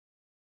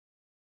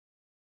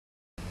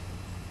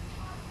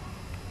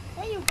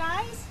Hey, you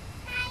guys.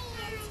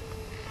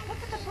 Look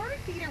at the bird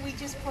feeder we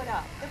just put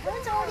up. The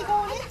bird's already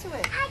going into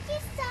it. I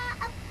just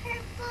saw a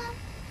purple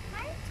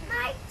martin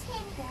That's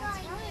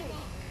going in right.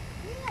 it.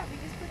 Yeah, we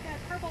just put that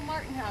purple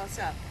martin house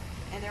up.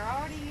 And they're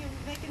already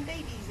making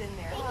babies in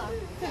there, huh?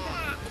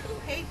 Yeah.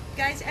 Hey,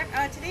 guys,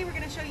 today we're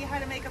going to show you how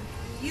to make a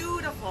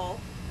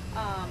beautiful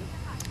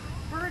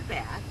bird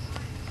bath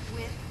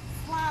with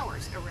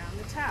flowers around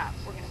the top.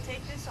 We're going to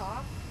take this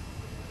off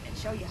and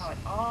show you how it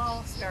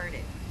all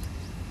started.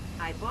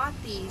 I bought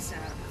these,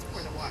 let's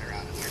pour the water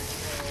out of here.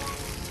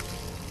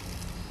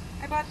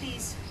 I bought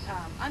these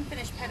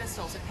unfinished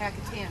pedestals at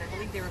Pakistan. I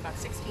believe they were about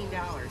 $16.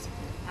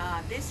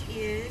 This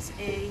is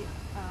a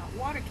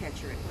water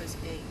catcher. It was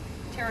a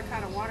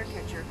terracotta water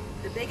catcher.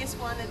 The biggest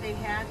one that they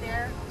had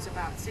there was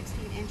about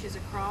 16 inches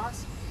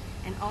across,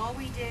 and all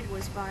we did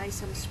was buy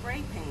some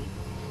spray paint.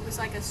 It was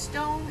like a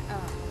stone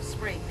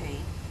spray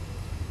paint,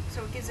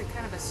 so it gives it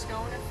kind of a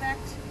stone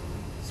effect.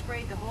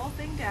 Sprayed the whole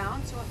thing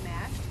down so it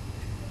matched.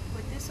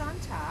 Put this on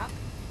top,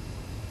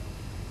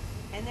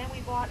 and then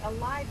we bought a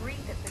live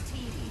wreath at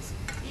Petiti's.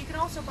 You can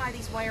also buy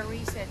these wire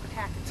wreaths at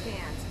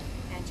Pakistan's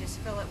and just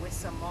fill it with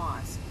some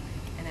moss.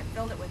 And then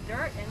filled it with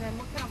dirt, and then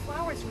what kind of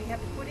flowers do we have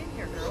to put in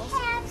here, girls? We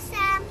have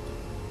some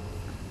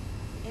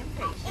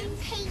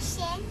Impatiens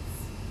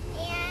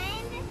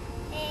and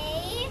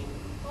a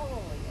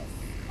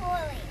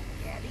Coleus.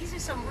 Yeah, these are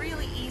some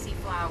really easy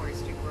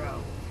flowers to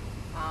grow.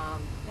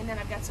 And then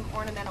I've got some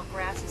ornamental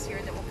grasses here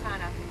that will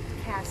kind of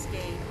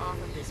cascade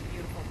off of this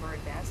beautiful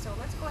bird bath. So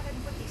let's go ahead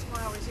and put these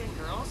flowers in,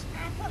 girls.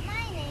 I put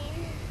mine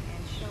in.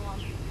 And show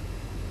them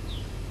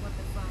what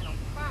the final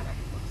product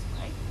looks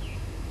like.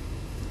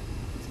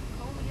 Some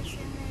coleus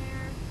in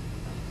there.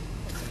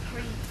 Got some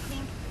pretty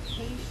pink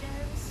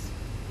patience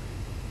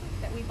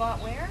that we bought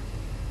where?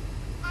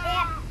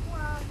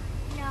 Well,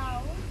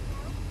 no.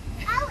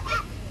 Oh,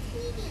 at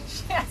TV.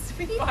 Yes,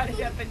 we bought it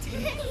at Petite. We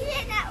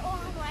did at Walmart.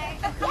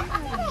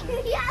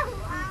 Yeah,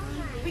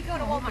 Walmart. We go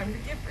to Walmart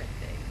for different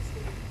things.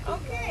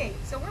 Okay,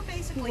 so we're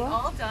basically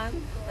all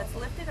done. Let's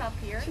lift it up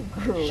here. Show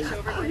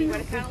everybody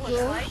what it kind of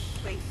looks like.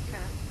 Wait,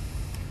 kind of.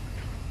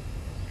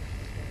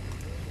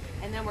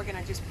 And then we're going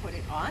to just put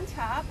it on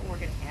top. We're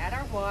going to add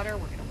our water.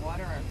 We're going to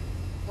water our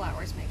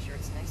flowers. Make sure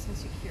it's nice and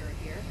secure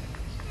here.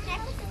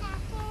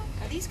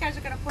 Now these guys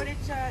are going to put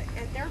it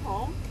at their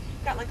home.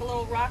 Got like a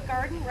little rock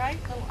garden, right?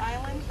 Little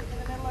island in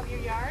the middle of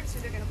your yard. So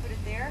they're going to put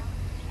it there.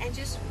 And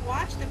just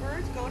watch the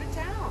birds go to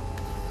town.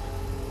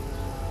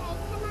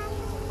 Put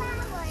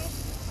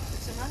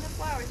some on the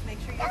flowers. Make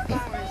sure your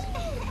flowers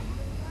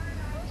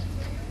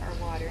are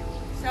watered.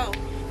 So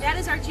that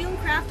is our June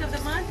craft of the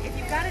month. If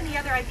you've got any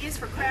other ideas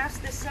for crafts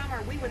this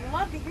summer, we would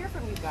love to hear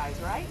from you guys,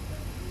 right?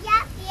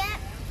 Yep.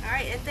 All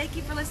right, and thank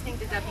you for listening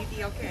to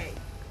WDOK.